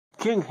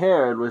King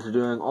Herod was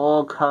doing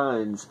all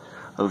kinds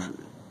of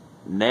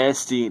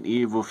nasty and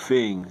evil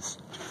things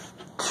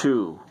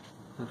to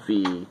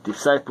the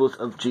disciples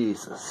of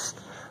Jesus.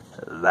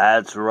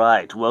 That's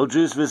right. Well,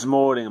 just this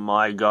morning,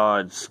 my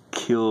guards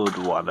killed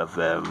one of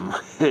them.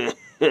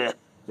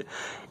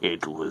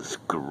 It was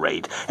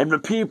great. And the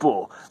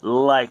people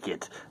like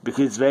it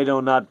because they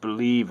do not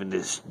believe in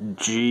this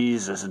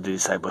Jesus the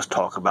disciples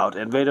talk about,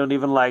 and they don't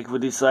even like the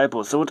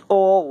disciples. So it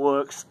all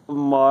works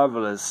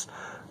marvelous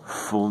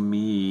for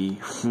me.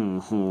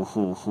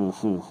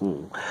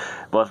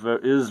 But there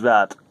is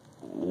that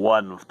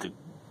one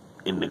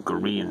in the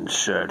green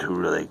shirt who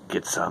really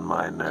gets on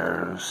my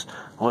nerves.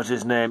 What's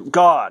his name?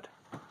 God!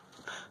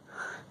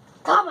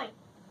 Tommy!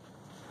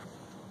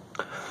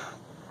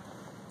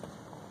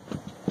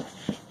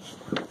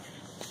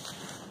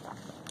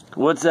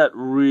 What's that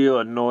real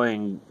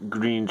annoying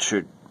green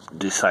shirt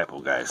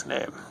disciple guy's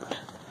name?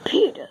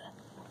 Peter.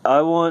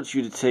 I want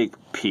you to take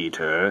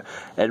Peter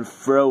and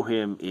throw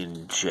him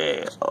in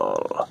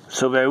jail,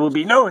 so there will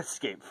be no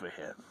escape for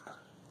him.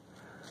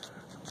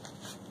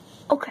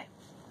 Okay.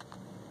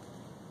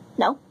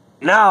 No?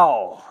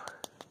 Now!